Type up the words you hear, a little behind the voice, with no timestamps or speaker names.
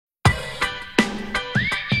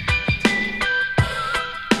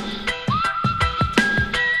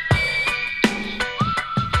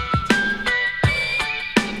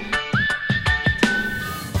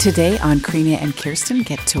Today on Karina and Kirsten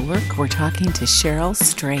Get to Work, we're talking to Cheryl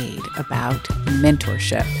Strayed about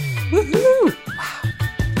mentorship. Woohoo! Wow.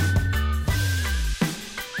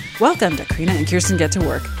 Welcome to Karina and Kirsten Get to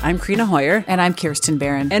Work. I'm Karina Hoyer. And I'm Kirsten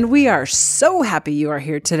Barron. And we are so happy you are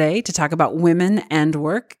here today to talk about women and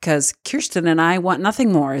work, because Kirsten and I want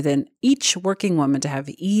nothing more than each working woman to have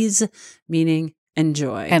ease, meaning, and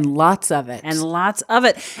joy. And lots of it. And lots of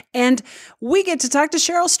it. And we get to talk to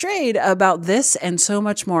Cheryl Strayed about this and so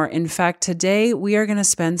much more. In fact, today we are going to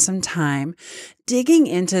spend some time digging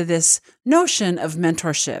into this notion of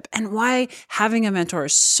mentorship and why having a mentor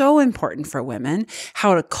is so important for women,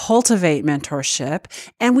 how to cultivate mentorship.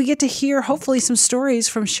 And we get to hear hopefully some stories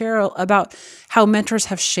from Cheryl about how mentors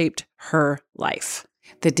have shaped her life.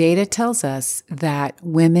 The data tells us that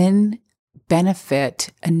women benefit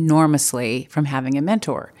enormously from having a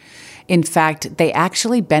mentor. In fact, they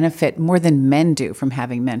actually benefit more than men do from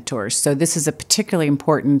having mentors. So this is a particularly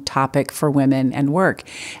important topic for women and work.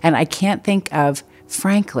 And I can't think of,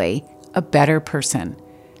 frankly, a better person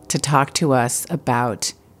to talk to us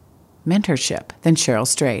about mentorship than Cheryl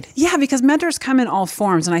Strayed. Yeah, because mentors come in all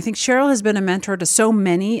forms. And I think Cheryl has been a mentor to so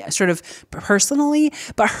many sort of personally,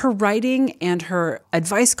 but her writing and her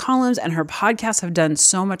advice columns and her podcasts have done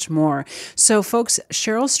so much more. So folks,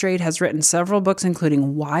 Cheryl Strayed has written several books,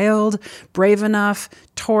 including Wild, Brave Enough,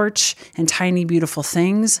 Torch, and Tiny Beautiful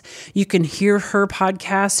Things. You can hear her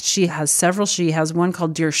podcast. She has several. She has one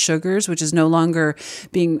called Dear Sugars, which is no longer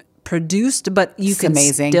being produced, but you can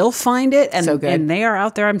still find it. And, so good. And they are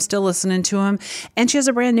out there. I'm still listening to them. And she has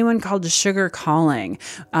a brand new one called Sugar Calling,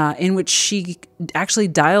 in which she actually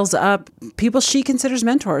dials up people she considers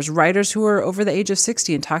mentors, writers who are over the age of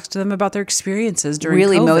 60, and talks to them about their experiences during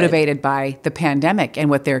really COVID. Motivated by the pandemic and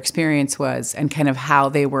what their experience was and kind of how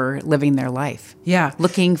they were living their life. Yeah.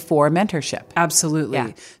 Looking for mentorship. Absolutely.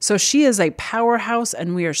 Yeah. So she is a powerhouse,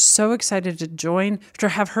 and we are so excited to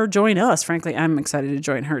have her join us. Frankly, I'm excited to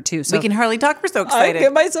join her too. So We can hardly talk. We're so excited.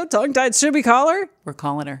 Am I so tongue-tied? Should we call her? We're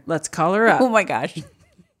calling her. Let's call her up. Oh my gosh.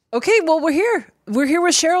 Okay, well, we're here. We're here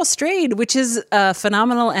with Cheryl Strayed, which is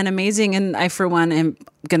phenomenal and amazing. And I, for one, am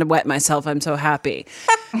going to wet myself. I'm so happy.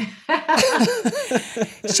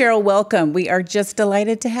 Cheryl, welcome. We are just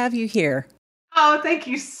delighted to have you here. Oh, thank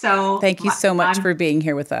you so much for being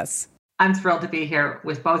here with us. I'm thrilled to be here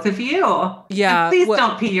with both of you. Yeah. And please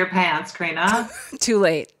don't pee your pants, Karina. Too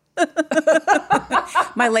late.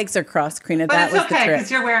 My legs are crossed, Karina. But that it's was okay, the trick.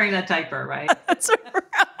 because you're wearing a diaper, right? That's right.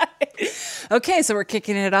 Okay, so we're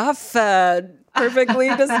kicking it off perfectly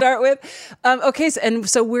to start with.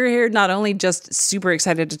 So we're here not only just super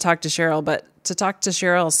excited to talk to Cheryl, but to talk to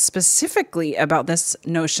Cheryl specifically about this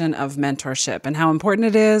notion of mentorship and how important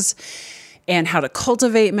it is, and how to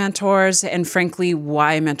cultivate mentors, and frankly,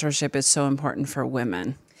 why mentorship is so important for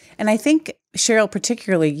women. And I think, Cheryl,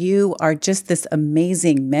 particularly, you are just this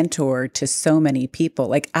amazing mentor to so many people.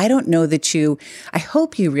 Like, I don't know that I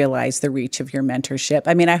hope you realize the reach of your mentorship.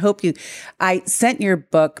 I mean, I sent your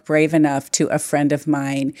book, Brave Enough, to a friend of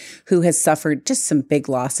mine who has suffered just some big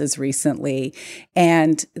losses recently.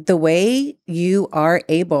 And the way you are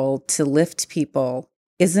able to lift people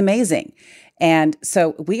is amazing. And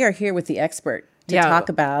so we are here with the expert to talk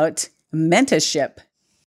about mentorship.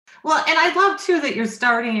 Well, and I love, too, that you're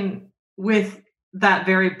starting with that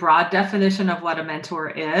very broad definition of what a mentor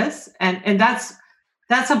is. And that's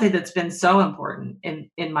something that's been so important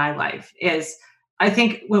in my life. Is I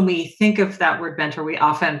think when we think of that word mentor, we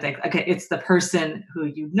often think, okay, it's the person who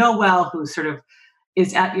you know well, who sort of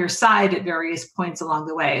is at your side at various points along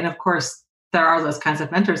the way. And of course, there are those kinds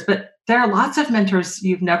of mentors, but there are lots of mentors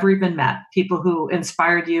you've never even met, people who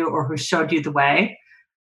inspired you or who showed you the way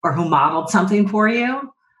or who modeled something for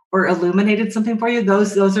you or illuminated something for you.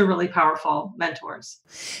 Those are really powerful mentors.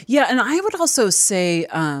 Yeah. And I would also say,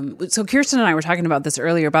 so Kirsten and I were talking about this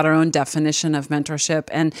earlier about our own definition of mentorship.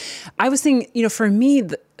 And I was thinking, for me,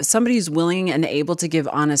 somebody who's willing and able to give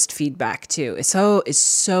honest feedback too is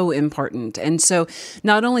so important. And so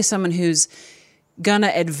not only someone who's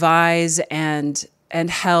gonna advise and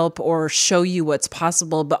help or show you what's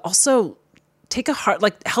possible, but also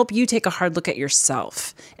help you take a hard look at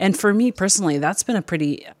yourself. And for me personally, it's been a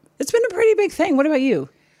pretty big thing. What about you?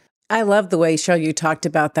 I love the way, Cheryl, you talked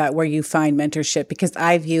about that, where you find mentorship, because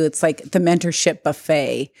I view it's like the mentorship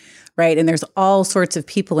buffet, right? And there's all sorts of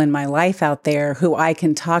people in my life out there who I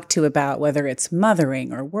can talk to about whether it's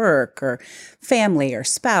mothering or work or family or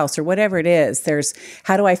spouse or whatever it is. There's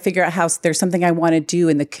how do I figure out how there's something I want to do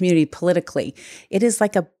in the community politically. It is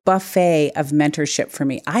like a buffet of mentorship for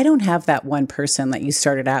me. I don't have that one person that you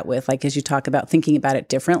started out with, like as you talk about thinking about it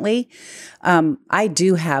differently. I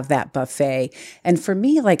do have that buffet. And for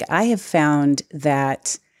me, like I have found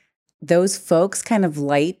that those folks kind of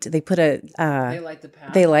they put They light the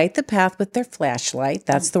path. they light the path with their flashlight.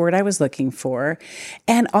 That's the word I was looking for.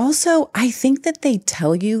 And also, I think that they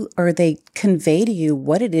tell you or they convey to you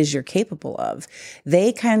what it is you're capable of.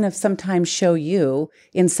 They kind of sometimes show you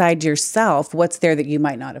inside yourself what's there that you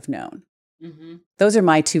might not have known. Mm-hmm. Those are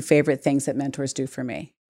my two favorite things that mentors do for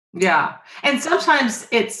me. Yeah. And sometimes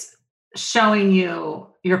it's showing you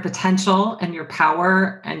your potential and your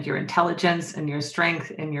power and your intelligence and your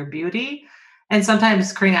strength and your beauty. And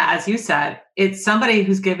sometimes, Karina, as you said, it's somebody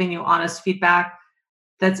who's giving you honest feedback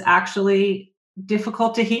that's actually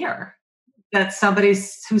difficult to hear. That's somebody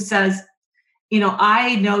who says,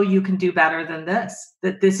 I know you can do better than this,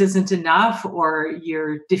 that this isn't enough, or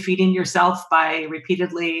you're defeating yourself by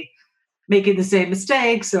repeatedly making the same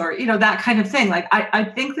mistakes, or, that kind of thing. Like, I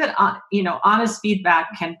think that, honest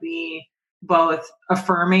feedback can be both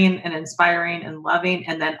affirming and inspiring and loving,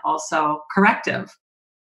 and then also corrective.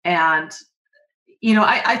 And,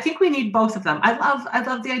 I think we need both of them. I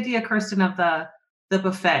love the idea, Kirsten, of the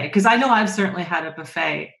buffet, because I know I've certainly had a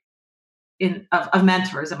buffet of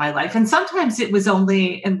mentors in my life. And sometimes it was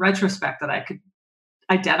only in retrospect that I could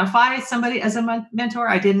identify somebody as a mentor.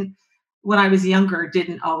 I didn't, when I was younger,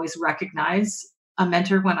 didn't always recognize a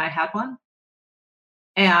mentor when I had one.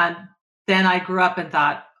 And then I grew up and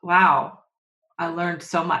thought, wow, I learned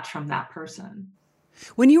so much from that person.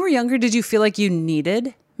 When you were younger, did you feel like you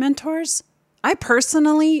needed mentors? I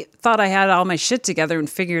personally thought I had all my shit together and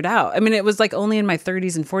figured out. I mean, it was like only in my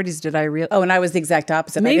 30s and 40s did I realize. Oh, and I was the exact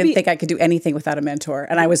opposite. I didn't think I could do anything without a mentor.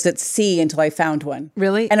 And I was at sea until I found one.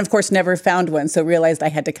 Really? And of course, never found one. So realized I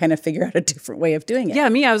had to kind of figure out a different way of doing it. Yeah,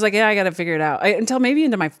 I was like, I got to figure it out. Until maybe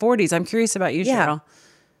into my 40s. I'm curious about you, Cheryl.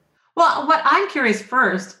 Well, what I'm curious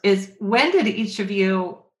first is, when did each of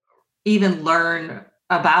you even learn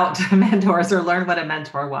about mentors or learn what a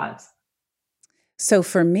mentor was? So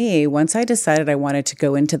for me, once I decided I wanted to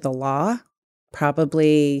go into the law,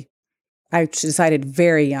 I decided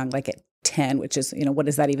very young, like at 10, which is, what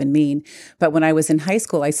does that even mean? But when I was in high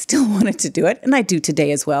school, I still wanted to do it. And I do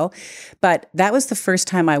today as well. But that was the first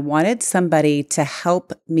time I wanted somebody to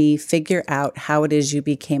help me figure out how it is you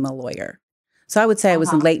became a lawyer. So I would say I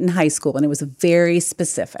was late in high school, and it was very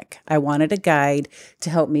specific. I wanted a guide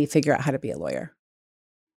to help me figure out how to be a lawyer.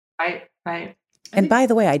 Right. And by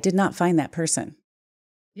the way, I did not find that person.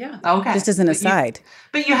 Yeah. Okay. Just as an aside.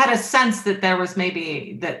 But you had a sense that there was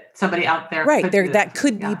maybe that somebody out there. Right. That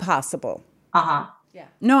could be possible. Uh-huh. Yeah.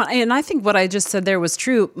 No, and I think what I just said there was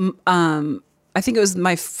true. I think it was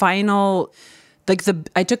my final,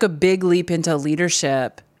 I took a big leap into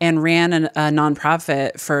leadership and ran a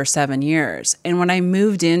nonprofit for 7 years. And when I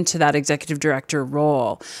moved into that executive director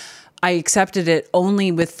role, I accepted it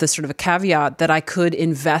only with the sort of a caveat that I could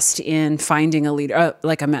invest in finding a leader,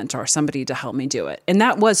 like a mentor, somebody to help me do it. And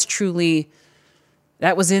that was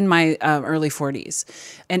in my early 40s.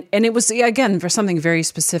 And it was, again, for something very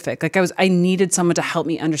specific. Like I needed someone to help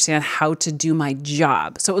me understand how to do my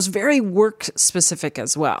job. So it was very work specific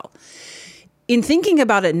as well. In thinking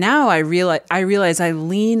about it now, I realize I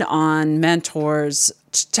lean on mentors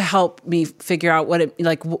to help me figure out what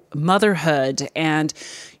motherhood and,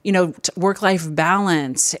 work-life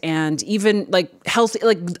balance, and even healthy,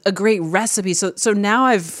 a great recipe. So now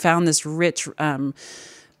I've found this rich,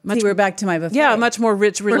 we're back to my buffet. Yeah, a much more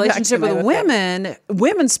rich relationship with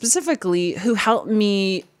women specifically, who help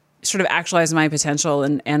me sort of actualize my potential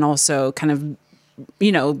and also kind of,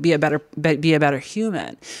 be a better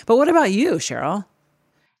human. But what about you, Cheryl?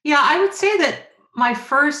 Yeah, I would say that my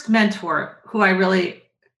first mentor, who I really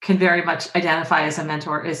can very much identify as a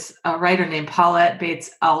mentor, is a writer named Paulette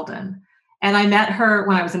Bates Alden. And I met her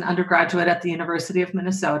when I was an undergraduate at the University of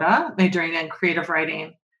Minnesota, majoring in creative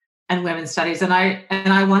writing and women's studies. And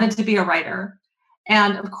I wanted to be a writer.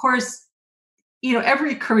 And of course,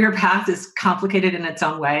 every career path is complicated in its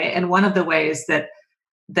own way. And one of the ways that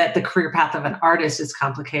the career path of an artist is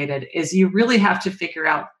complicated is you really have to figure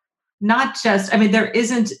out there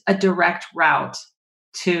isn't a direct route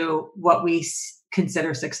to what we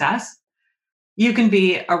consider success. You can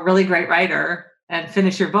be a really great writer and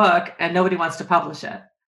finish your book and nobody wants to publish it.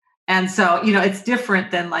 And so, it's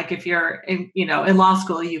different than if you're in law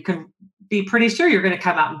school, you can be pretty sure you're going to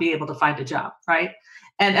come out and be able to find a job, right?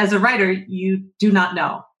 And as a writer, you do not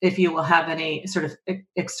know if you will have any sort of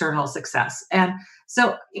external success. And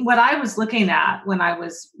so what I was looking at when I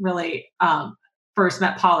was really first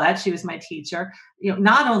met Paulette, she was my teacher,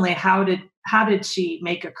 not only how did she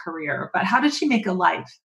make a career, but how did she make a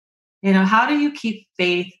life? How do you keep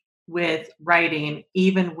faith with writing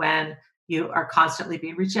even when you are constantly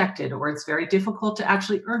being rejected, or it's very difficult to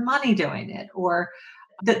actually earn money doing it, or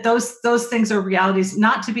that those things are realities,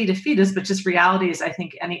 not to be defeatist, but just realities. I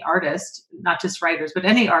think any artist, not just writers, but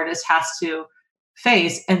any artist has to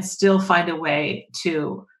face and still find a way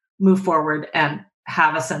to move forward and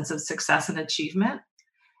have a sense of success and achievement.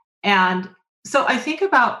 And so I think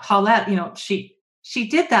about Paulette, she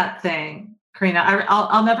did that thing, Karina.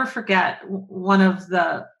 I'll never forget one of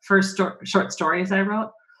the first short stories I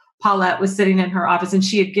wrote. Paulette was sitting in her office and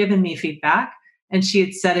she had given me feedback and she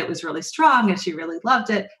had said it was really strong and she really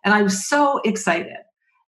loved it. And I was so excited.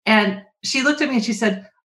 And she looked at me and she said,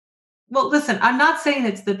 well, listen, I'm not saying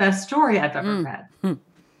it's the best story I've ever read.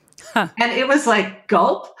 Huh. And it was like,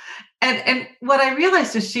 gulp. And what I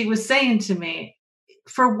realized is she was saying to me,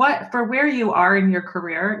 for where you are in your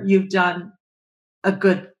career, you've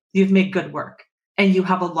made good work and you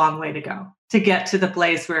have a long way to go to get to the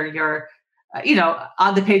place where you're,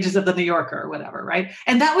 on the pages of the New Yorker or whatever. Right.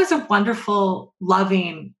 And that was a wonderful,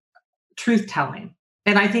 loving truth telling.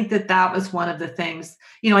 And I think that was one of the things,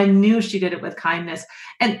 I knew she did it with kindness.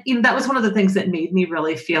 And, that was one of the things that made me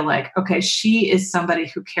really feel like, okay, she is somebody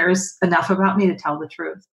who cares enough about me to tell the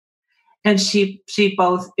truth. And she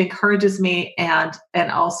both encourages me and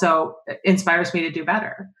also inspires me to do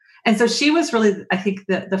better. And so she was really, I think,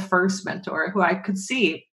 the first mentor who I could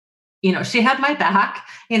see, she had my back,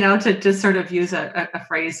 to just sort of use a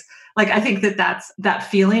phrase. Like, I think that's that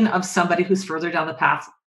feeling of somebody who's further down the path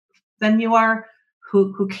than you are,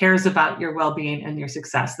 who cares about your well-being and your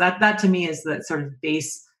success. That to me is the sort of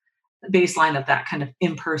baseline of that kind of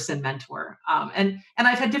in-person mentor. And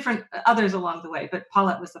I've had different others along the way, but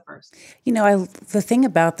Paulette was the first. The thing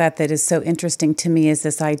about that is so interesting to me is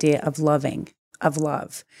this idea of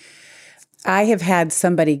love. I have had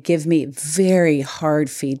somebody give me very hard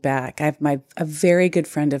feedback. I have a very good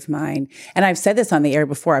friend of mine, and I've said this on the air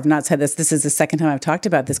before. I've not said this. This is the second time I've talked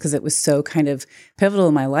about this because it was so kind of pivotal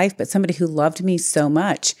in my life. But somebody who loved me so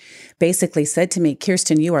much basically said to me,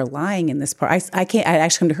 Kirsten, you are lying in this part. I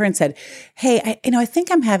actually come to her and said, hey, I think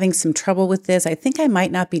I'm having some trouble with this. I think I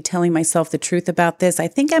might not be telling myself the truth about this. I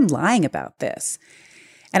think I'm lying about this.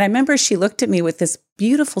 And I remember she looked at me with this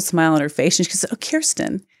beautiful smile on her face and she said, oh,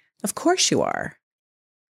 Kirsten, of course you are.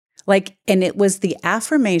 And it was the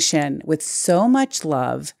affirmation with so much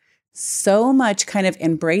love, so much kind of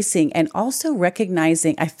embracing and also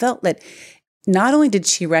recognizing. I felt that not only did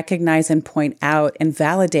she recognize and point out and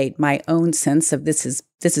validate my own sense of this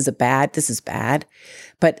is bad,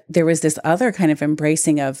 but there was this other kind of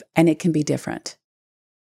embracing of, and it can be different.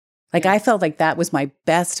 I felt like that was my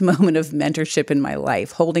best moment of mentorship in my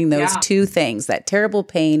life, holding those two things, that terrible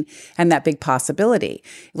pain and that big possibility.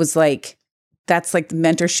 It was that's like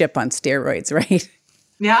mentorship on steroids, right?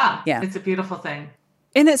 Yeah. It's a beautiful thing.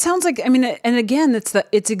 And it sounds like, and again,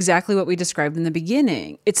 it's exactly what we described in the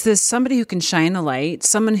beginning. It's this somebody who can shine a light,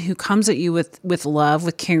 someone who comes at you with love,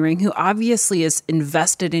 with caring, who obviously is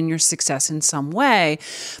invested in your success in some way,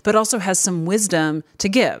 but also has some wisdom to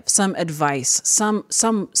give, some advice, some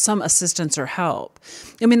assistance or help.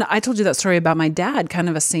 I told you that story about my dad, kind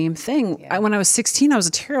of a same thing. Yeah. When I was 16, I was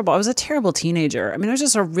a terrible teenager. I was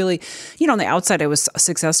just a really, on the outside I was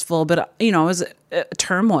successful, but I was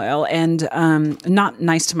turmoil and not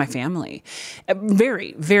nice to my family.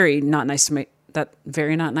 Very, very not nice to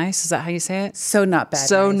very not nice. Is that how you say it? So not bad.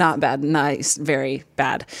 So nice. Not bad. Nice. Very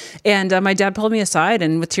bad. And my dad pulled me aside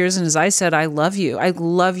and with tears in his eyes said, I love you. I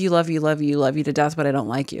love you to death, but I don't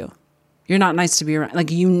like you. You're not nice to be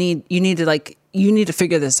around. You need to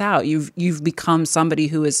figure this out. You've become somebody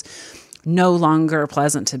who is no longer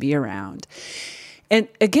pleasant to be around. And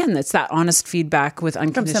again, it's that honest feedback with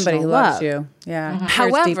unconditional love. From somebody who loves you. Yeah. Mm-hmm.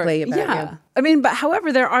 However, deeply about you.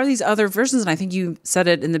 However, there are these other versions, and I think you said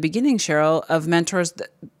it in the beginning, Cheryl, of mentors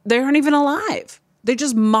that they aren't even alive. They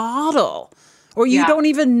just model, or you don't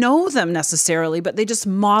even know them necessarily, but they just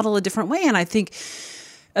model a different way. And I think,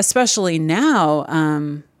 especially now,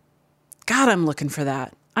 God, I'm looking for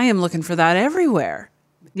that. I am looking for that everywhere.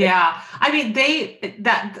 Yeah.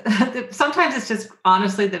 Sometimes it's just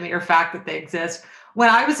honestly the mere fact that they exist. When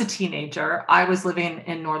I was a teenager, I was living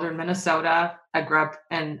in northern Minnesota. I grew up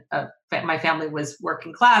and my family was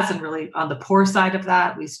working class and really on the poor side of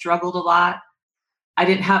that. We struggled a lot. I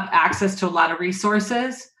didn't have access to a lot of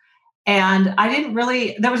resources. And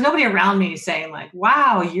there was nobody around me saying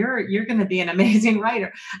wow, you're going to be an amazing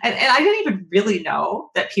writer. And I didn't even really know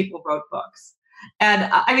that people wrote books. And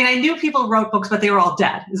I knew people wrote books, but they were all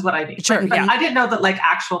dead is what I mean. Sure, but I didn't know that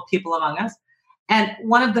actual people among us. And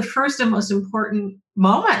one of the first and most important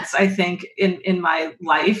moments, I think, in my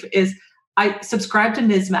life is I subscribed to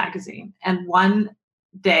Ms. Magazine. And one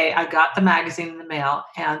day I got the magazine in the mail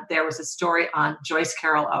and there was a story on Joyce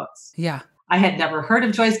Carol Oates. Yeah. I had never heard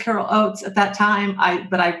of Joyce Carol Oates at that time.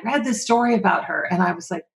 But I read this story about her and I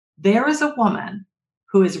was like, there is a woman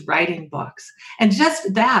who is writing books. And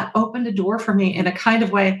just that opened a door for me in a kind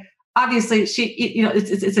of way. Obviously,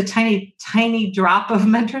 it's a tiny, tiny drop of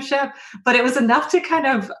mentorship, but it was enough to kind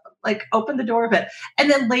of like open the door a bit. And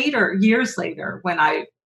then later, years later, when I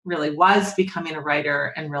really was becoming a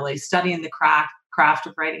writer and really studying the craft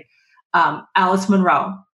of writing, Alice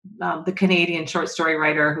Munro, the Canadian short story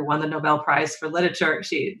writer who won the Nobel Prize for Literature,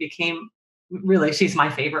 she's my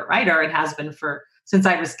favorite writer and has been since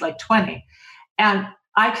I was like 20. And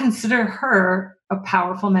I consider her a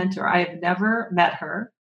powerful mentor. I have never met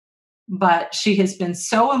her, but she has been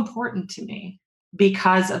so important to me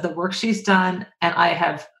because of the work she's done. And I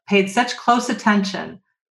have paid such close attention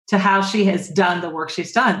to how she has done the work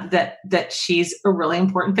she's done that she's a really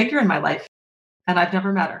important figure in my life. And I've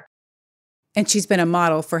never met her. And she's been a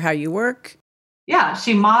model for how you work. Yeah,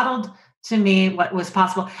 she modeled to me what was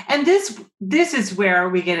possible. And this is where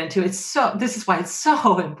we get into this is why it's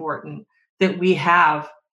so important that we have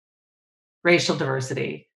racial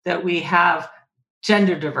diversity, that we have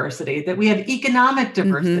gender diversity, that we have economic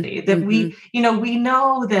diversity, that we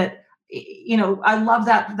know that, I love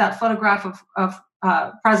that photograph of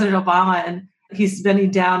President Obama, and he's bending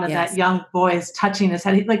down and that young boy is touching his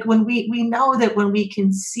head. Like when we know that when we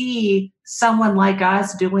can see someone like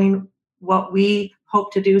us doing what we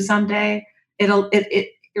hope to do someday, it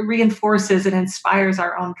reinforces and inspires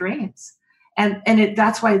our own dreams. And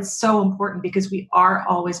that's why it's so important, because we are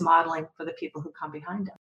always modeling for the people who come behind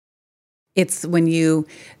us. It's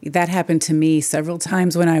that happened to me several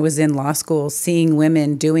times when I was in law school, seeing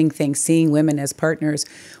women doing things, seeing women as partners.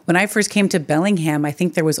 When I first came to Bellingham, I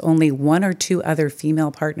think there was only one or two other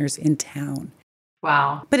female partners in town.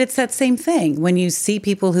 Wow. But it's that same thing. When you see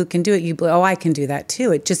people who can do it, I can do that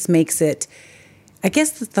too. It just makes it, I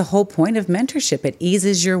guess that's the whole point of mentorship. It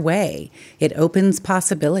eases your way. It opens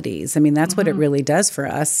possibilities. I mean, that's what it really does for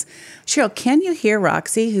us. Cheryl, can you hear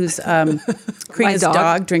Roxy, who's Karina's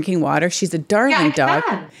dog drinking water? She's a darling dog.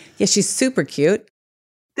 Can. Yeah, she's super cute.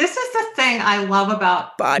 This is the thing I love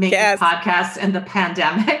about making podcasts in the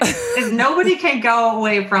pandemic is nobody can go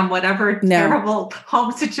away from whatever terrible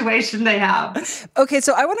home situation they have. Okay,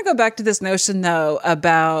 so I want to go back to this notion, though,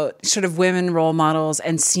 about sort of women role models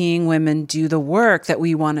and seeing women do the work that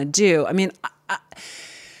we want to do. I mean,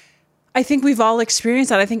 I think we've all experienced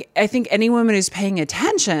that. I think any woman who's paying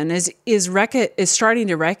attention is starting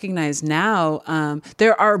to recognize now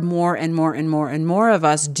there are more and more and more and more of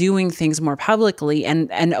us doing things more publicly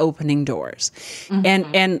and opening doors.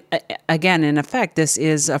 Mm-hmm. And again, in effect, this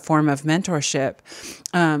is a form of mentorship.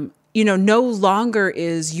 No longer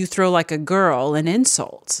is you throw like a girl an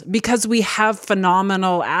insult, because we have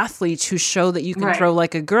phenomenal athletes who show that you can throw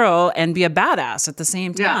like a girl and be a badass at the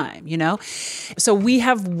same time, So we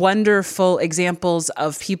have wonderful examples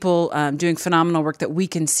of people doing phenomenal work that we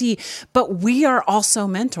can see, but we are also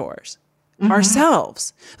mentors.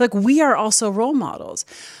 Ourselves. Like, we are also role models.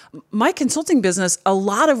 My consulting business, a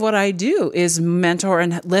lot of what I do is mentor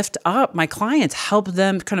and lift up my clients, help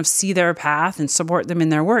them kind of see their path and support them in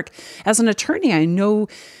their work. As an attorney, I know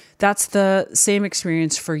that's the same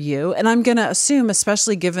experience for you. And I'm going to assume,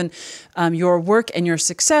 especially given your work and your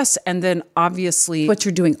success, and then obviously what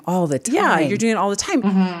you're doing all the time. Yeah, you're doing it all the time.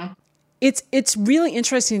 Mm-hmm. It's really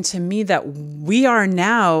interesting to me that we are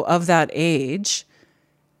now of that age,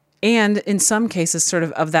 and in some cases sort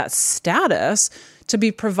of that status, to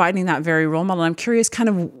be providing that very role model. I'm curious kind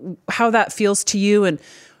of how that feels to you, and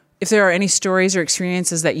if there are any stories or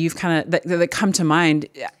experiences that you've kind of that come to mind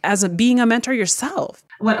as being a mentor yourself.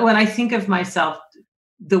 When I think of myself,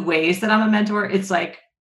 the ways that I'm a mentor, it's like,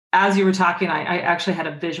 as you were talking, I actually had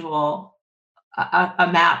a visual, a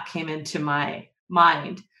map came into my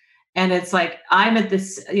mind, and it's like, I'm at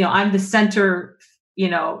this, I'm the center,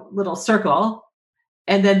 little circle.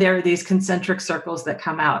 And then there are these concentric circles that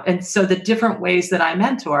come out. And so the different ways that I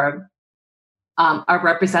mentor are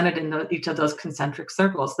represented in each of those concentric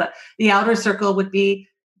circles. The outer circle would be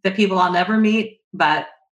the people I'll never meet, but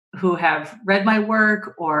who have read my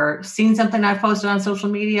work or seen something I've posted on social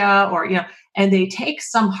media, or, and they take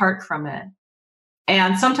some heart from it.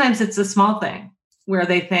 And sometimes it's a small thing where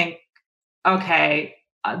they think, okay,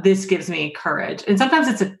 this gives me courage. And sometimes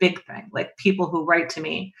it's a big thing, like people who write to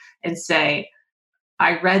me and say,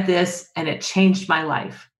 I read this and it changed my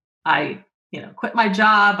life. I, quit my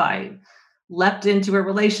job. I leapt into a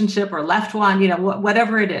relationship or left one,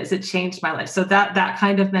 whatever it is, it changed my life. So that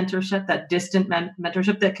kind of mentorship, that distant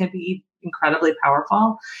mentorship, that can be incredibly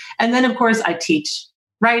powerful. And then of course I teach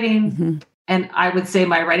writing, And I would say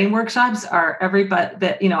my writing workshops are every but,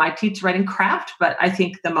 I teach writing craft, but I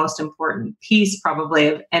think the most important piece probably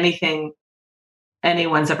of anything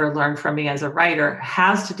anyone's ever learned from me as a writer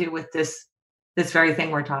has to do with this very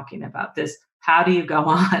thing we're talking about. This, how do you go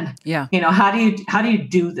on? Yeah. How do you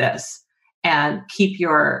do this and keep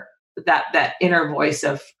that inner voice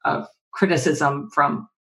of criticism from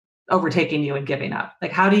overtaking you and giving up?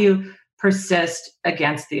 Like, how do you persist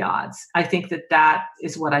against the odds? I think that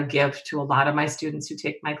is what I give to a lot of my students who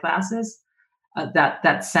take my classes.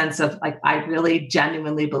 That sense of like, I really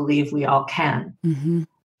genuinely believe we all can. Mm-hmm.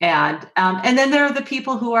 And then there are the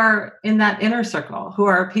people who are in that inner circle, who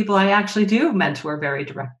are people I actually do mentor very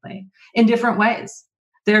directly in different ways.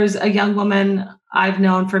 There's a young woman I've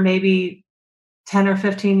known for maybe 10 or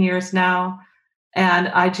 15 years now. And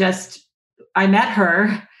I met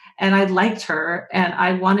her and I liked her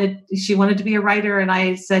and she wanted to be a writer. And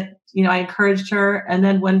I said, I encouraged her. And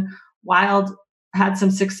then when Wild had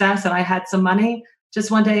some success and I had some money,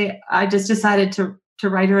 just one day I just decided to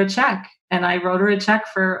write her a check. And I wrote her a check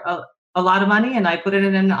for a lot of money and I put it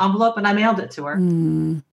in an envelope and I mailed it to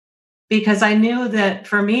her. Because I knew that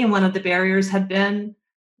for me, one of the barriers had been,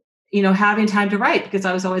 having time to write, because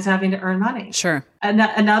I was always having to earn money. Sure. And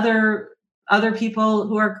other people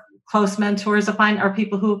who are close mentors of mine are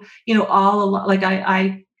people who,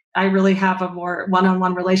 I really have a more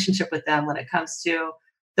one-on-one relationship with them when it comes to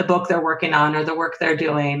the book they're working on or the work they're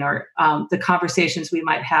doing or the conversations we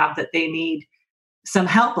might have that they need some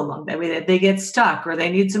help along that way, that they get stuck or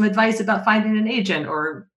they need some advice about finding an agent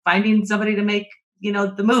or finding somebody to make,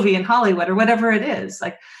 the movie in Hollywood or whatever it is,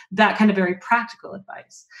 like that kind of very practical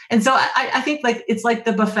advice. And so I think like, it's like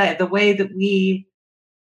the buffet, the way that we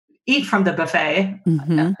eat from the buffet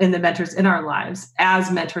in the mentors in our lives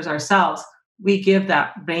as mentors ourselves, we give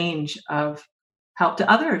that range of help to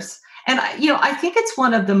others. And I think it's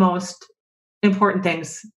one of the most important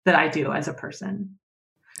things that I do as a person.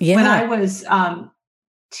 Yeah. When I was I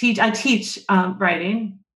teach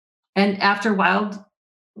writing, and after Wild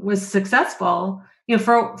was successful,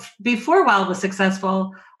 before Wild was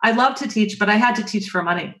successful, I loved to teach, but I had to teach for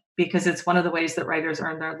money because it's one of the ways that writers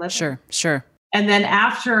earn their living. Sure. And then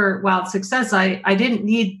after Wild success, I didn't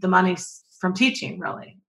need the money from teaching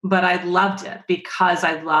really, but I loved it because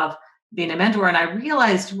I love being a mentor. And I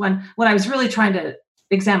realized when I was really trying to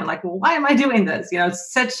examine, like, well, why am I doing this?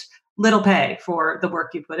 It's such little pay for the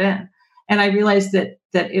work you put in. And I realized that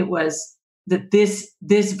it was that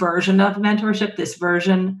this version of mentorship, this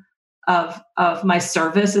version of my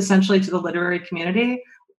service essentially to the literary community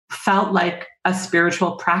felt like a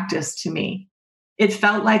spiritual practice to me. It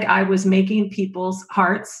felt like I was making people's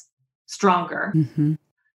hearts stronger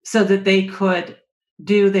so that they could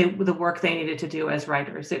do the work they needed to do as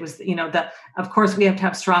writers. It was, of course we have to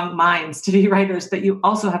have strong minds to be writers, but you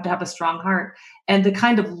also have to have a strong heart. And the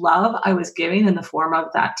kind of love I was giving in the form of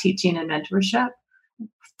that teaching and mentorship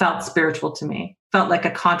felt spiritual to me, felt like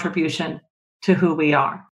a contribution to who we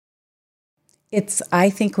are. I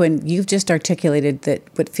think when you've just articulated that,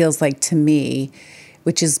 what feels like to me,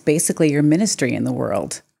 which is basically your ministry in the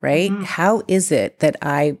world, right? Mm-hmm. How is it that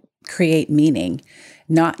I create meaning,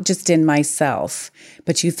 not just in myself,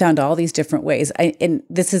 but you found all these different ways. And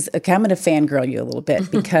this is, I'm going to fangirl you a little bit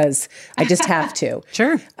because I just have to.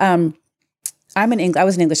 Sure. I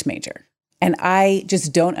was an English major, and I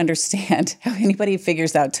just don't understand how anybody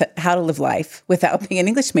figures out how to live life without being an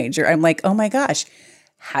English major. I'm like, oh my gosh,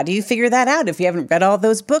 how do you figure that out if you haven't read all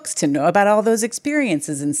those books to know about all those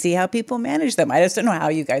experiences and see how people manage them? I just don't know how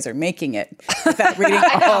you guys are making it without reading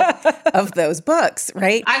all of those books,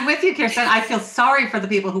 right? I'm with you, Kirsten. I feel sorry for the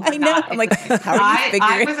people who I know. I'm like, how are you figuring?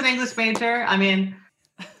 I was an English major. I mean.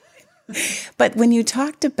 But when you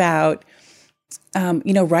talked about,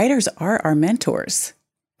 writers are our mentors,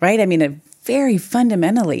 right? I mean, very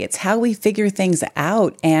fundamentally, it's how we figure things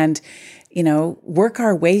out and work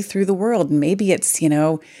our way through the world. And maybe it's,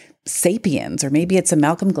 Sapiens, or maybe it's a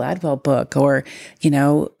Malcolm Gladwell book, or,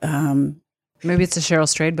 maybe it's a Cheryl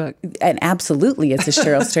Strayed book. And absolutely it's a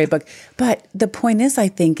Cheryl Strayed book. But the point is, I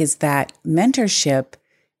think, is that mentorship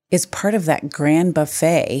is part of that grand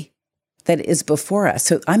buffet that is before us.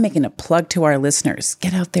 So I'm making a plug to our listeners.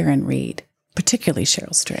 Get out there and read. Particularly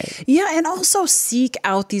Cheryl Strayed. Yeah, and also seek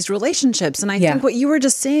out these relationships. And I think what you were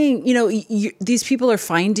just saying, these people are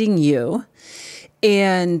finding you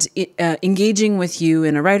and engaging with you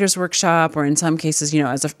in a writer's workshop, or in some cases,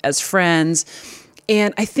 as friends.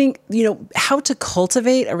 And I think, how to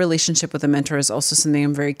cultivate a relationship with a mentor is also something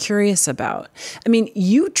I'm very curious about. I mean,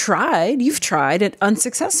 you've tried it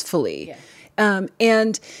unsuccessfully. Yeah.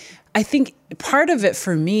 And I think part of it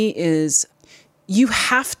for me is, you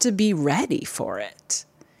have to be ready for it.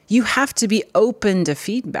 you have to be open to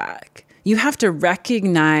feedback. You have to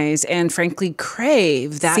recognize and frankly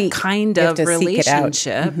crave that kind of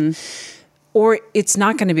relationship, or it's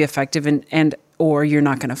not going to be effective and or you're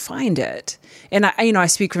not going to find it. And I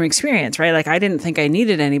speak from experience, right? Like I didn't think I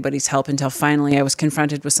needed anybody's help until finally I was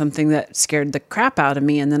confronted with something that scared the crap out of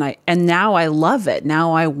me. And now I love it.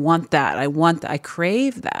 Now I want that. I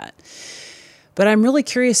crave that. But I'm really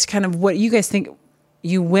curious kind of what you guys think,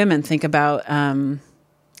 you women think about that.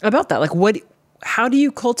 Like how do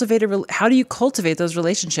you cultivate those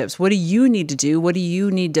relationships? What do you need to do? What do you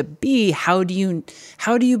need to be? How do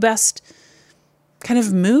you best kind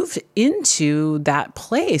of move into that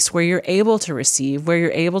place where you're able to receive, where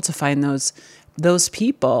you're able to find those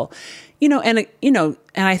people, and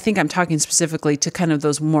I think I'm talking specifically to kind of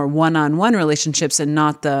those more one-on-one relationships and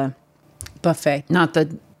not the buffet, not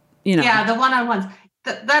the, Yeah, the one-on-ones.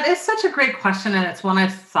 That is such a great question. And it's one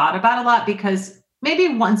I've thought about a lot because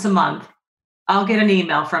maybe once a month, I'll get an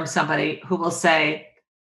email from somebody who will say,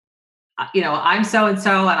 I'm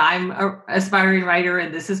so-and-so and I'm an aspiring writer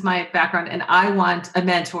and this is my background and I want a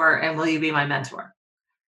mentor and will you be my mentor?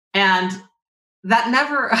 And that I've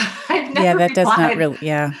never that replied. does not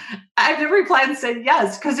really, I've never replied and said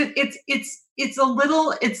yes, because it's a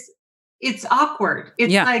little, it's awkward.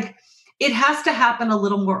 It's like, it has to happen a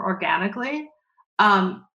little more organically.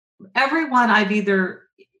 Everyone I've either,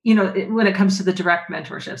 when it comes to the direct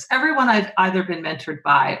mentorships, everyone I've either been mentored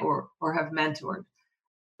by or have mentored,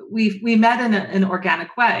 we met in an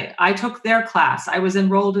organic way. I took their class. I was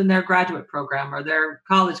enrolled in their graduate program or their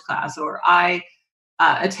college class, or I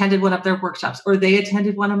attended one of their workshops, or they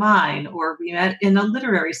attended one of mine, or we met in a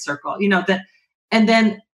literary circle, and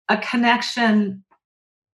then a connection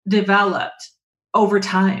developed over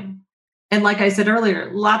time. And like I said earlier,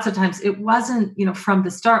 lots of times it wasn't, from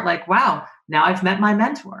the start, like, wow, now I've met my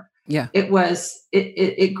mentor. Yeah.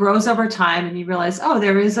 It grows over time and you realize, oh,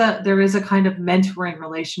 there is a kind of mentoring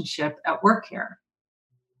relationship at work here.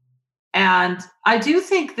 And I do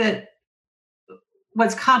think that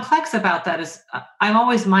what's complex about that is I'm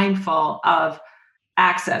always mindful of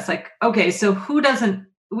access. Like, okay, so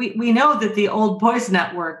we know that the Old Boys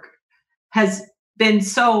Network has been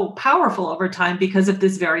so powerful over time because of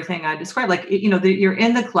this very thing I described. Like, you're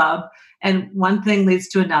in the club and one thing leads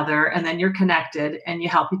to another and then you're connected and you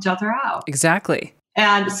help each other out. Exactly.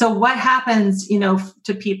 And so what happens,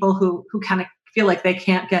 to people who kind of feel like they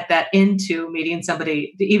can't get that into meeting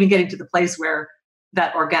somebody, even getting to the place where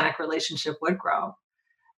that organic relationship would grow.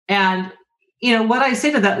 And, what I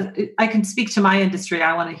say to that, I can speak to my industry.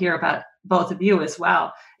 I want to hear about both of you as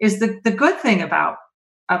well, is the good thing about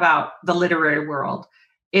the literary world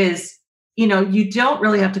is, you don't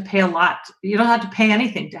really have to pay a lot. You don't have to pay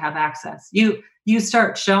anything to have access. You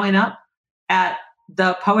start showing up at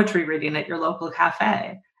the poetry reading at your local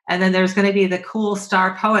cafe. And then there's going to be the cool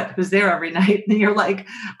star poet who's there every night. And you're like,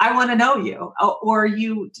 I want to know you. Or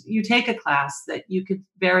you take a class that you could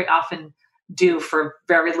very often do for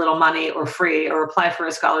very little money or free, or apply for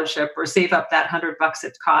a scholarship or save up that $100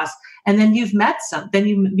 it costs. And then you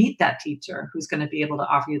meet that teacher who's going to be able to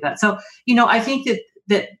offer you that. So, I think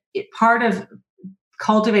that part of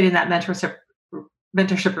cultivating that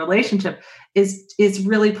mentorship relationship is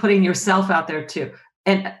really putting yourself out there too,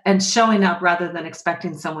 and showing up rather than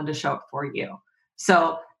expecting someone to show up for you.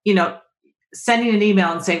 So, sending an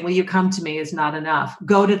email and saying, will you come to me is not enough.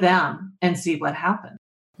 Go to them and see what happens.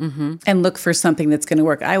 Mm-hmm. And look for something that's going to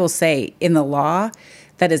work. I will say in the law,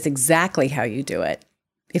 that is exactly how you do it.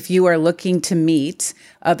 If you are looking to meet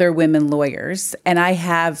other women lawyers, and I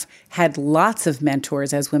have had lots of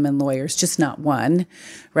mentors as women lawyers, just not one,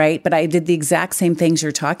 right? But I did the exact same things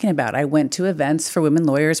you're talking about. I went to events for women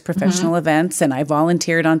lawyers, professional events, and I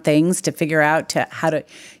volunteered on things to figure out how to,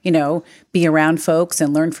 be around folks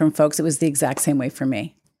and learn from folks. It was the exact same way for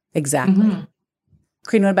me. Exactly. Mm-hmm.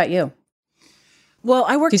 Corinne, what about you? Well,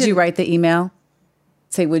 Did you write the email?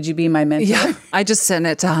 Say, would you be my mentor? Yeah, I just sent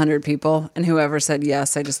it to 100 people, and whoever said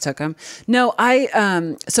yes, I just took them. No,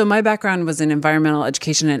 so my background was in environmental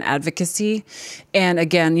education and advocacy. And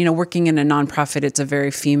again, working in a nonprofit, it's a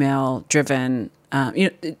very female-driven,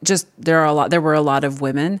 there were a lot of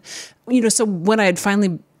women. So when I had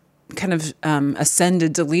finally kind of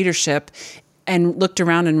ascended to leadership and looked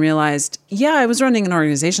around and realized, I was running an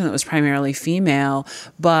organization that was primarily female,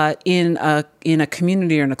 but in a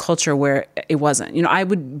community or in a culture where it wasn't. I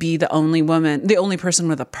would be the only person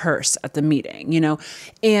with a purse at the meeting,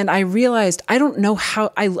 and I realized I don't know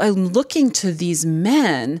how I'm looking to these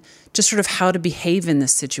men just sort of how to behave in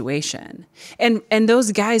this situation. And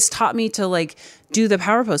those guys taught me to like do the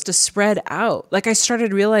power pose, to spread out. Like I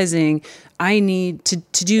started realizing I need to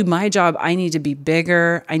do my job. I need to be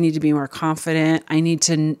bigger. I need to be more confident. I need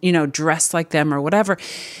to, dress like them or whatever.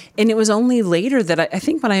 And it was only later that I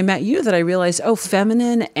think when I met you that I realized, oh,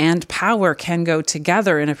 feminine and power can go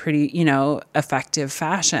together in a pretty, effective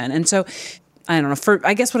fashion. And so I don't know,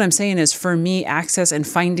 I guess what I'm saying is for me, access and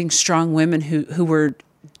finding strong women who were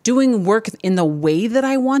doing work in the way that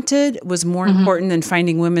I wanted was more important than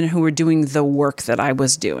finding women who were doing the work that I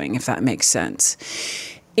was doing, if that makes sense.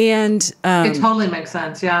 And it totally makes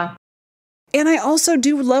sense. Yeah. And I also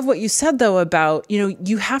do love what you said, though, about,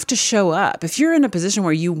 you have to show up. If you're in a position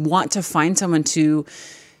where you want to find someone to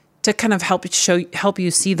kind of help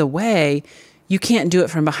you see the way, you can't do it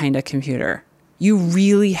from behind a computer. You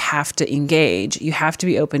really have to engage. You have to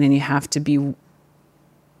be open and you have to be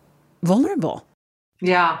vulnerable.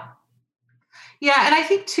 Yeah. Yeah. And I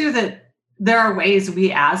think too that there are ways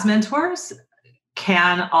we as mentors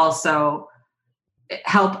can also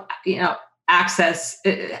help,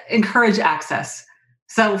 encourage access.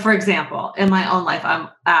 So for example, in my own life, I'm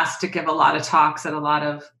asked to give a lot of talks at a lot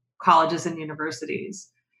of colleges and universities.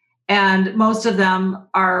 And most of them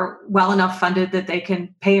are well enough funded that they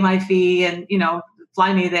can pay my fee and,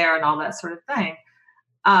 fly me there and all that sort of thing.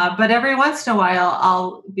 But every once in a while,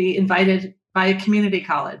 I'll be invited by a community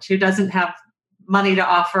college who doesn't have money to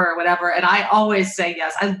offer or whatever. And I always say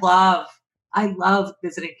yes. I love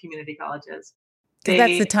visiting community colleges.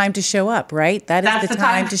 That's the time to show up, right? That's the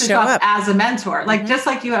time to show up as a mentor. Like just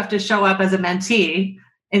like you have to show up as a mentee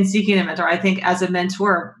in seeking a mentor, I think as a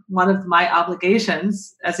mentor, one of my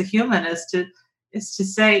obligations as a human is to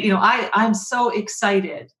say, I'm so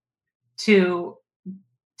excited to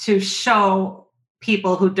show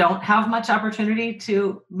people who don't have much opportunity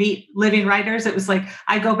to meet living writers. It was like,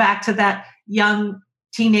 I go back to that young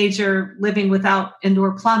teenager living without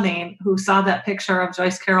indoor plumbing who saw that picture of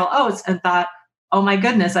Joyce Carol Oates and thought, oh my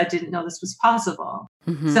goodness, I didn't know this was possible.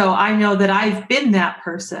 So I know that I've been that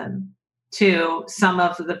person to some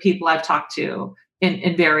of the people I've talked to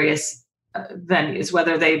in various venues,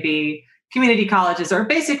 whether they be community colleges or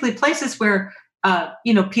basically places where,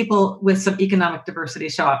 people with some economic diversity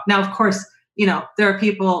show up. Now, of course, there are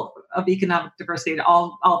people of economic diversity at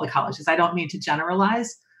all the colleges. I don't mean to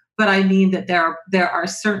generalize, but I mean that there are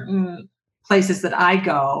certain places that I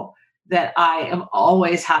go that I am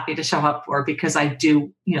always happy to show up for because I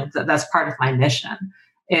do, that's part of my mission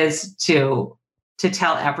is to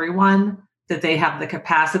tell everyone that they have the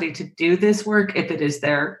capacity to do this work if it is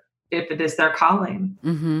their calling.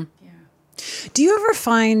 Mm-hmm. Yeah. Do you ever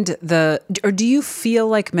find or do you feel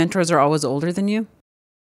like mentors are always older than you?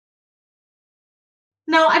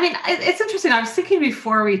 No, I mean, it's interesting. I was thinking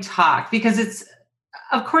before we talked because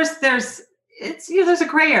of course there's a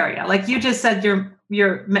gray area. Like you just said,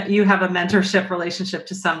 you have a mentorship relationship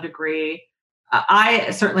to some degree.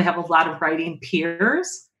 I certainly have a lot of writing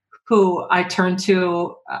peers who I turn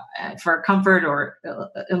to for comfort or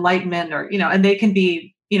enlightenment or, and they can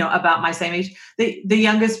be, about my same age. The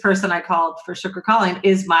youngest person I called for Sugar Calling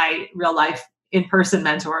is my real life in-person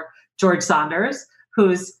mentor, George Saunders,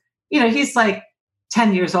 who's, he's like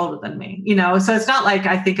 10 years older than me, so it's not like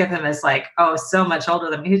I think of him as like, oh, so much older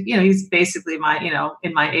than me. He's basically my,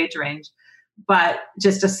 in my age range, but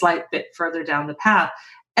just a slight bit further down the path.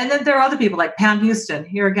 And then there are other people like Pam Houston.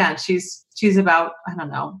 Here again, she's about, I don't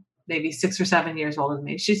know, maybe 6 or 7 years older than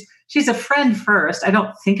me. She's a friend first. I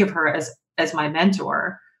don't think of her as my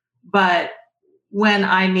mentor, but when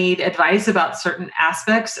I need advice about certain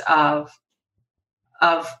aspects of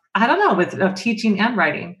I don't know, of teaching and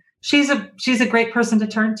writing, she's a great person to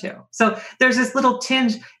turn to. So there's this little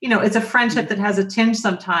tinge, it's a friendship that has a tinge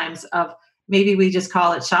sometimes of maybe we just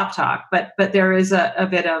call it shop talk, but there is a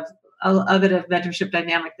bit of mentorship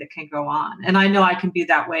dynamic that can go on. And I know I can be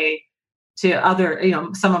that way to other,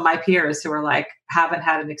 some of my peers who are like, haven't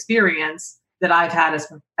had an experience that I've had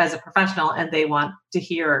as a professional and they want to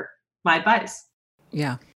hear my advice.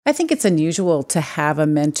 Yeah. I think it's unusual to have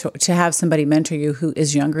somebody mentor you who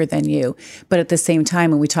is younger than you. But at the same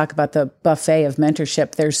time, when we talk about the buffet of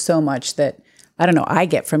mentorship, there's so much that, I don't know, I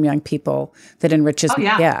get from young people that enriches me.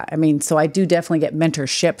 Yeah. I mean, so I do definitely get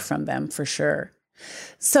mentorship from them for sure.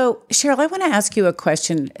 So Cheryl, I want to ask you a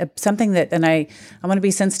question, something that, and I want to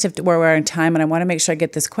be sensitive to where we're in time, and I want to make sure I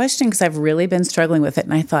get this question because I've really been struggling with it.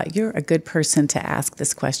 And I thought you're a good person to ask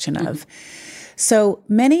this question of. So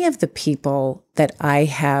many of the people that I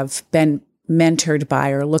have been mentored by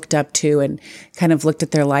or looked up to and kind of looked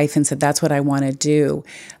at their life and said, that's what I want to do.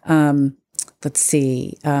 let's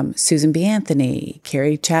see, Susan B. Anthony,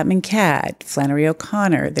 Carrie Chapman Catt, Flannery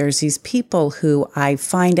O'Connor. There's these people who I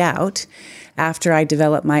find out after I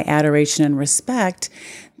develop my adoration and respect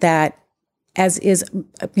that, as is,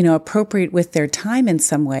 appropriate with their time in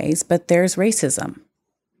some ways, but there's racism.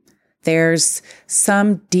 There's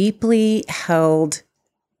some deeply held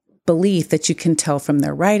belief that you can tell from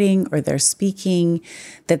their writing or their speaking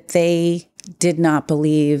that they did not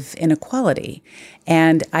believe in equality.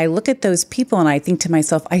 And I look at those people and I think to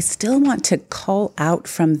myself, I still want to call out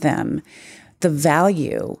from them the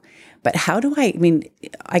value. But how do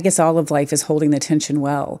I guess all of life is holding the tension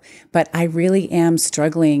well, but I really am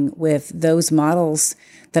struggling with those models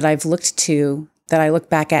that I've looked to, that I look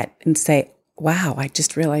back at and say, wow, I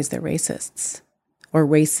just realized they're racists or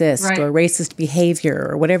racist Right. or racist behavior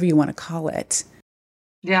or whatever you want to call it.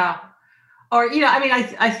 Yeah. Or,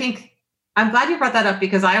 I think I'm glad you brought that up,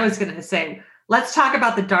 because I was going to say, let's talk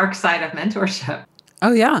about the dark side of mentorship.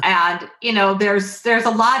 Oh, yeah. And, there's a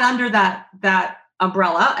lot under that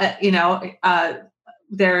umbrella.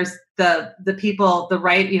 There's the people,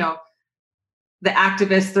 the the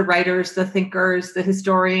activists, the writers, the thinkers, the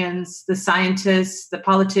historians, the scientists, the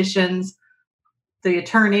politicians, the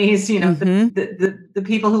attorneys, the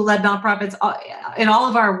people who led nonprofits in all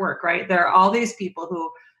of our work, right? There are all these people who,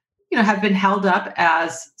 have been held up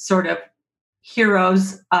as sort of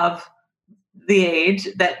heroes of the age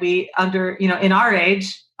that we in our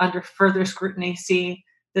age, under further scrutiny, see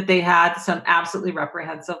that they had some absolutely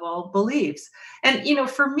reprehensible beliefs. And,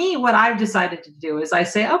 for me, what I've decided to do is I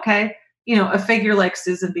say, okay, a figure like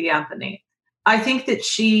Susan B. Anthony, I think that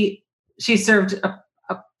she served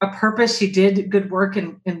a purpose. She did good work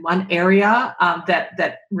in one area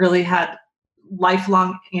that really had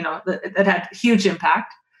lifelong, that had huge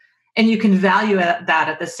impact. And you can value that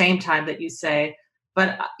at the same time that you say,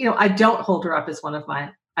 but, I don't hold her up as one of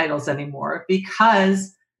my idols anymore,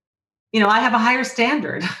 because, I have a higher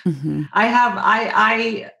standard. Mm-hmm.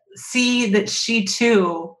 I see that she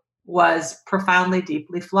too was profoundly,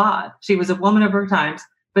 deeply flawed. She was a woman of her times,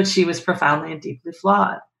 but she was profoundly and deeply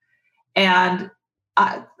flawed. And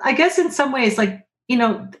I guess in some ways, and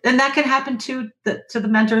that can happen to the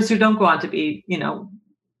mentors who don't go on to be,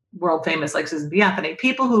 world famous, like Susan B. Anthony,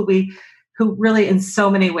 people who really in so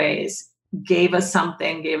many ways gave us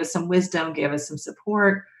something, gave us some wisdom, gave us some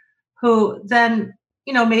support, who then,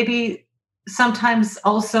 maybe sometimes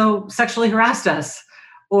also sexually harassed us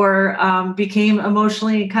or became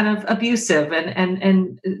emotionally kind of abusive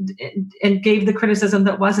and gave the criticism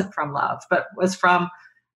that wasn't from love, but was from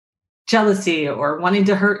jealousy or wanting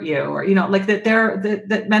to hurt you, or,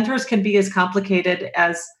 that mentors can be as complicated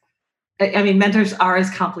as, mentors are as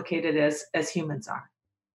complicated as humans are.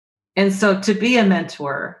 And so to be a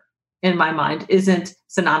mentor, in my mind, isn't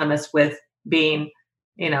synonymous with being,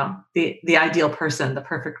 the ideal person, the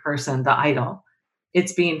perfect person, the idol.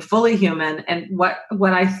 It's being fully human. And what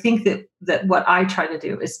I think that what I try to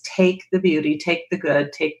do is take the beauty, take the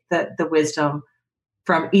good, take the wisdom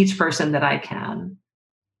from each person that I can,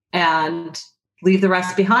 and leave the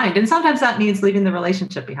rest behind. And sometimes that means leaving the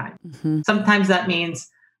relationship behind. Mm-hmm. Sometimes that means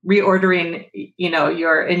reordering,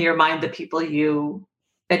 in your mind, the people you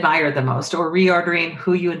admire the most, or reordering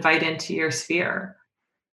who you invite into your sphere.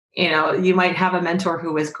 You might have a mentor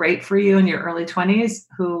who was great for you in your early 20s,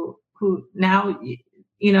 who now,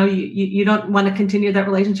 you don't want to continue that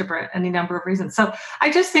relationship for any number of reasons. So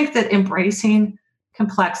I just think that embracing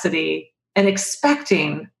complexity and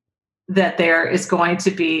expecting that there is going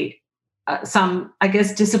to be some, I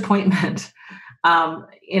guess, disappointment,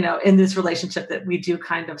 in this relationship that we do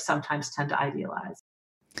kind of sometimes tend to idealize.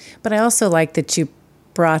 But I also like that you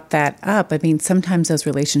brought that up. Sometimes those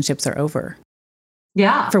relationships are over.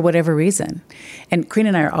 Yeah. For whatever reason. And Queen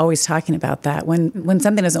and I are always talking about that. When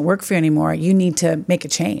something doesn't work for you anymore, you need to make a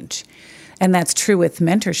change. And that's true with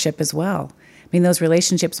mentorship as well. Those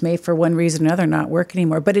relationships may, for one reason or another, not work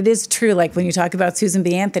anymore. But it is true, like when you talk about Susan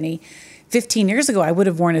B. Anthony, 15 years ago, I would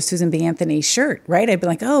have worn a Susan B. Anthony shirt, right? I'd be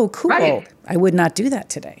like, oh, cool. Right. I would not do that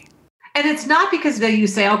today. And it's not because you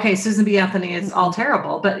say, okay, Susan B. Anthony is all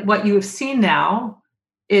terrible. But what you have seen now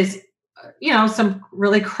is, some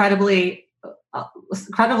really credible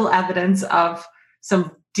evidence of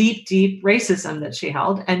some deep, deep racism that she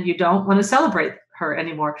held, and you don't want to celebrate her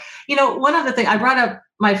anymore. One of the things I brought up,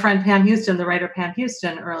 my friend Pam Houston, the writer Pam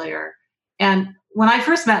Houston, earlier. And when I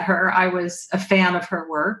first met her, I was a fan of her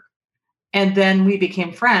work. And then we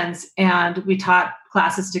became friends, and we taught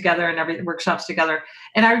classes together and workshops together.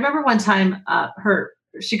 And I remember one time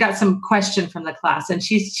she got some question from the class, and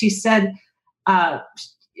she said,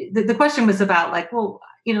 the question was about, like, well,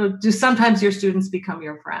 do sometimes your students become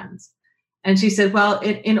your friends? And she said, well,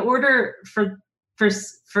 in order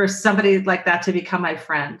for somebody like that to become my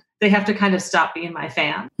friend, they have to kind of stop being my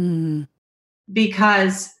fan. Mm.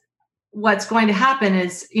 Because what's going to happen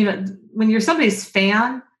is, when you're somebody's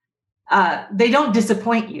fan, they don't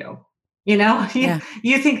disappoint you.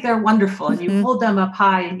 You think they're wonderful, and you hold them up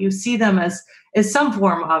high, and you see them as some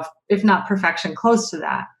form of, if not perfection, close to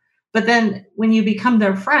that. But then when you become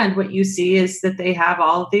their friend, what you see is that they have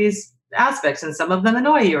all of these aspects, and some of them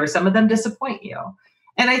annoy you, or some of them disappoint you.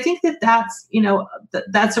 And I think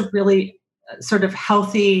that's a really sort of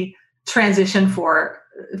healthy transition for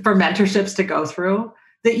mentorships to go through.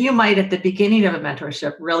 That you might, at the beginning of a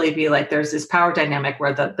mentorship, really be like, there's this power dynamic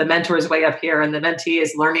where the mentor is way up here and the mentee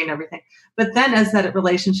is learning everything. But then as that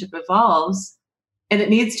relationship evolves, and it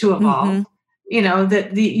needs to evolve,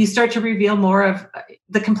 you start to reveal more of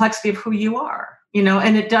the complexity of who you are,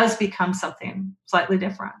 and it does become something slightly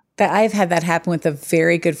different. I've had that happen with a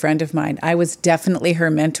very good friend of mine. I was definitely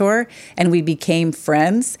her mentor, and we became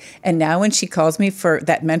friends. And now when she calls me for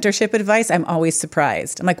that mentorship advice, I'm always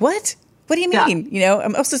surprised. I'm like, what? What do you mean? Yeah.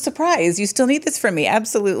 I'm also surprised. You still need this from me.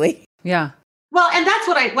 Absolutely. Yeah. Well, and that's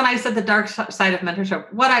when I said the dark side of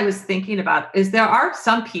mentorship, what I was thinking about is there are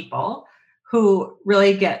some people who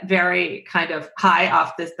really get very kind of high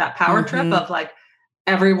off that power trip of like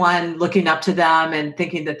everyone looking up to them and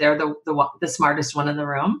thinking that they're the smartest one in the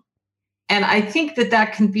room. And I think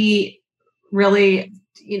that can be really,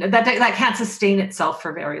 that can't sustain itself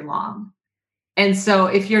for very long. And so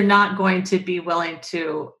if you're not going to be willing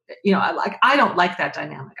to, I don't like that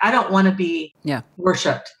dynamic. I don't want to be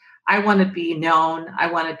worshipped. I want to be known. I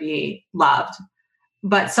want to be loved.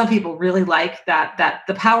 But some people really like that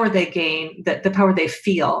the power they gain, that the power they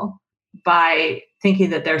feel by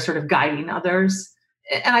thinking that they're sort of guiding others.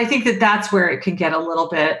 And I think that's where it can get a little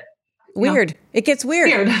bit weird. It gets weird.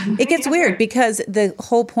 It gets weird because the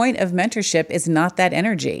whole point of mentorship is not that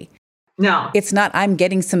energy. No. It's not I'm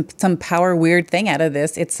getting some power weird thing out of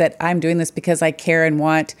this. It's that I'm doing this because I care and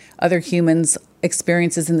want other humans'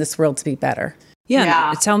 experiences in this world to be better.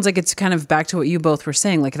 Yeah. It sounds like it's kind of back to what you both were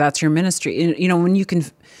saying. Like that's your ministry. When you can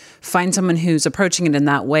find someone who's approaching it in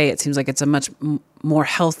that way, it seems like it's a much more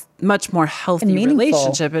healthy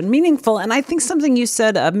relationship and meaningful. And I think something you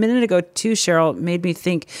said a minute ago too, Cheryl, made me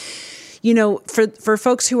think, for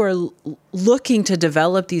folks who are looking to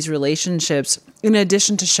develop these relationships, in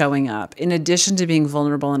addition to showing up, in addition to being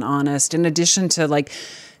vulnerable and honest, in addition to like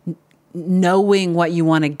knowing what you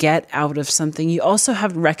want to get out of something, you also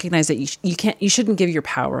have to recognize that you shouldn't give your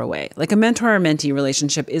power away. Like a mentor or mentee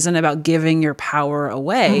relationship isn't about giving your power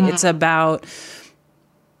away. Mm-hmm.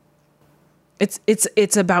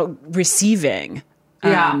 It's about receiving.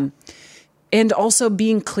 Yeah. And also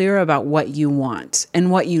being clear about what you want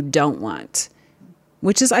and what you don't want,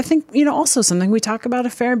 which is, I think, also something we talk about a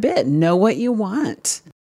fair bit. Know what you want.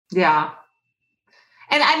 Yeah.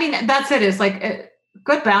 And I mean, that's it. It's like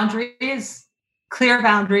good boundaries, clear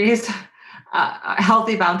boundaries,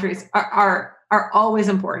 healthy boundaries are always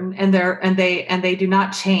important. And they do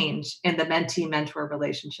not change in the mentee-mentor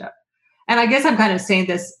relationship. And I guess I'm kind of saying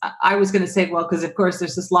this, I was going to say, well, because of course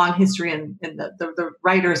there's this long history in the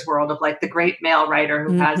writer's world of like the great male writer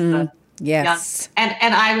who has the yes. young,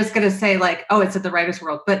 and I was going to say like, oh, it's in the writer's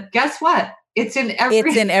world, but guess what? It's in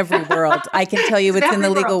every world. I can tell you it's in the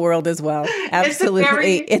legal world as well.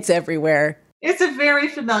 Absolutely. It's everywhere. It's a very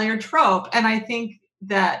familiar trope. And I think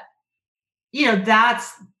that,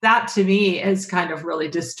 that to me is kind of really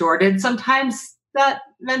distorted sometimes, that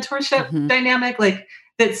mentorship dynamic, like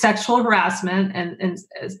that sexual harassment and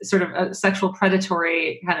sort of a sexual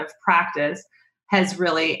predatory kind of practice has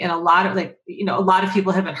really, in a lot of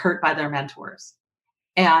people have been hurt by their mentors,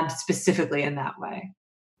 and specifically in that way.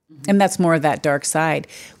 And that's more of that dark side.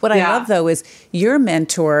 What I love though is your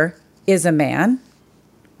mentor is a man,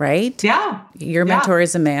 right? Yeah. Your mentor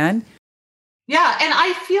is a man. Yeah. And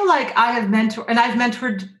I feel like I've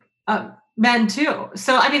mentored men too.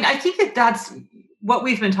 So, I mean, I think that that's what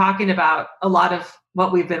we've been talking about. A lot of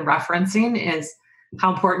what we've been referencing is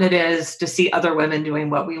how important it is to see other women doing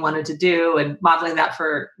what we wanted to do and modeling that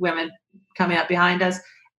for women coming up behind us.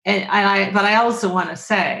 But I also want to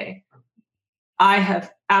say, I have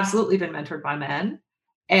absolutely been mentored by men,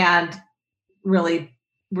 and really,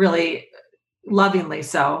 really lovingly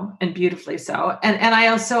so and beautifully so. And I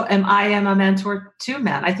also am a mentor to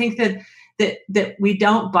men. I think that we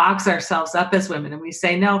don't box ourselves up as women, and we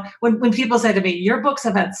say, no, when people say to me, your books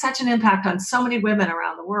have had such an impact on so many women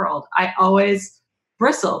around the world, I always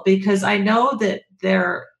bristle, because I know that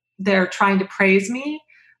they're trying to praise me,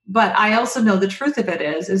 but I also know the truth of it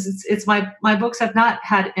is it's my books have not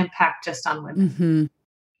had impact just on women,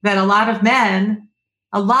 that a lot of men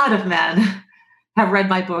a lot of men have read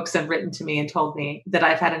my books and written to me and told me that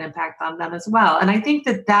I've had an impact on them as well. And I think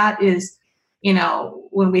that that is,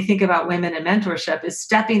 when we think about women and mentorship, is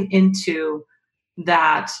stepping into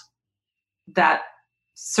that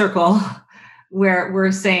circle where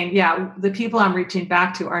we're saying, yeah, the people I'm reaching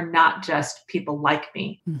back to are not just people like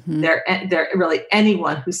me. Mm-hmm. They're really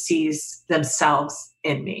anyone who sees themselves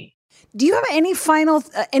in me. Do you have any final,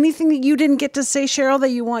 anything that you didn't get to say, Cheryl,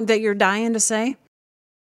 that you're dying to say?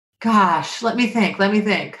 Gosh, let me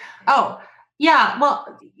think. Oh, yeah.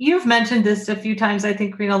 Well, you've mentioned this a few times, I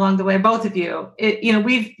think, Karina, along the way, both of you.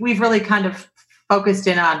 We've really kind of focused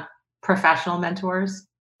in on professional mentors,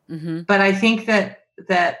 mm-hmm. but I think that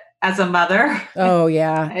as a mother, oh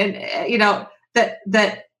yeah, and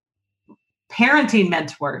that parenting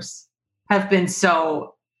mentors have been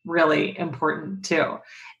so really important too,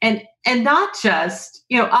 and not just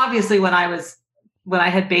obviously when I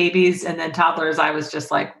had babies and then toddlers, I was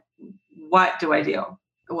just like, what do I do?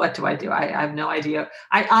 I have no idea.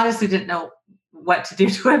 I honestly didn't know what to do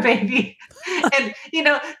to a baby. And,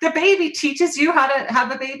 the baby teaches you how to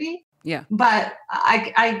have a baby. Yeah. But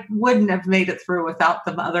I wouldn't have made it through without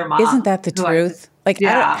the other mom. Isn't that the truth?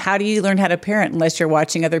 How do you learn how to parent unless you're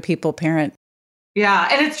watching other people parent? Yeah.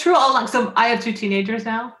 And it's true all along. So I have 2 teenagers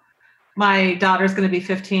now. My daughter's going to be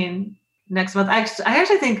 15 next month. I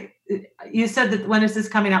actually think you said that when is this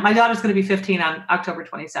coming out? My daughter's going to be 15 on October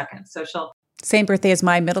 22nd. So she'll. Same birthday as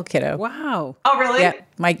my middle kiddo. Wow. Oh, really? Yeah.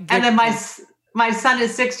 And then my son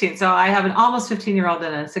is 16. So I have an almost 15-year-old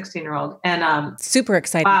and a 16-year-old. And super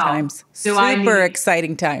exciting times.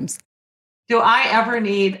 Exciting times. Do I ever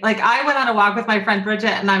need, I went on a walk with my friend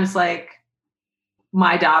Bridget and I was like,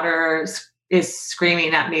 my daughter is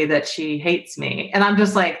screaming at me that she hates me. And I'm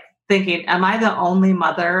just like thinking, am I the only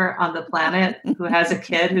mother on the planet who has a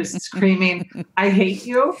kid who's screaming, I hate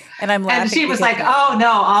you? And I'm laughing. And she was like, oh no,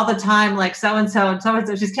 all the time, like so-and-so and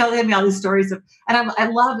so-and-so. She's telling me all these stories and I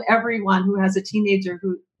love everyone who has a teenager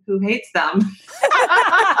who hates them.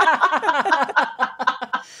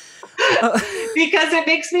 Because it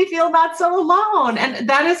makes me feel not so alone. And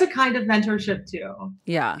that is a kind of mentorship too.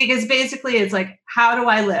 Yeah. Because basically it's like, how do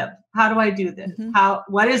I live? How do I do this? Mm-hmm.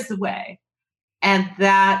 What is the way? And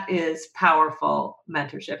that is powerful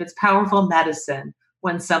mentorship. It's powerful medicine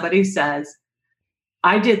when somebody says,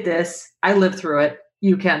 I did this, I lived through it,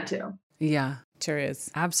 you can too. Yeah, sure is.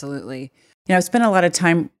 Absolutely. I've spent a lot of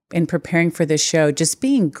time in preparing for this show, just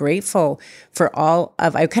being grateful for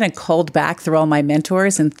I kind of culled back through all my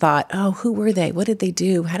mentors and thought, oh, who were they? What did they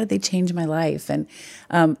do? How did they change my life? And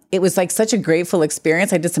it was like such a grateful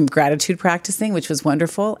experience. I did some gratitude practicing, which was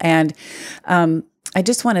wonderful. And I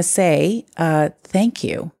just want to say thank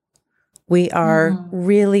you. We are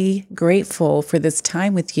really grateful for this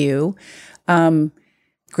time with you.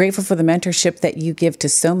 Grateful for the mentorship that you give to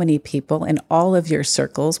so many people in all of your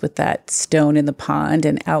circles with that stone in the pond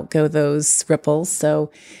and out go those ripples. So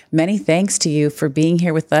many thanks to you for being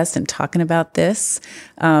here with us and talking about this.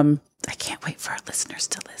 I can't wait for our listeners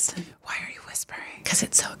to listen. Why are you whispering? Because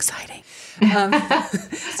it's so exciting.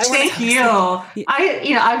 Thank you.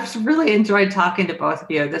 I've really enjoyed talking to both of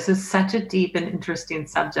you. This is such a deep and interesting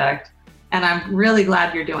subject. And I'm really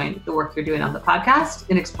glad you're doing the work you're doing on the podcast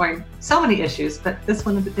and exploring so many issues, but this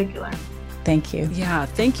one in particular. Thank you. Yeah,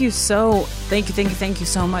 thank you so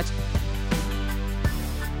much.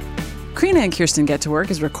 Karina and Kirsten Get to Work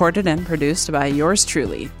is recorded and produced by yours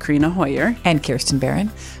truly, Karina Hoyer and Kirsten Barron.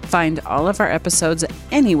 Find all of our episodes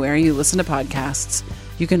anywhere you listen to podcasts.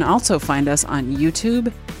 You can also find us on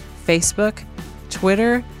YouTube, Facebook,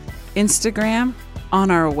 Twitter, Instagram, on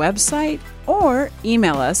our website, or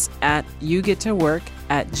email us at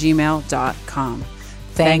yougettowork@gmail.com.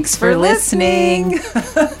 Thanks for listening.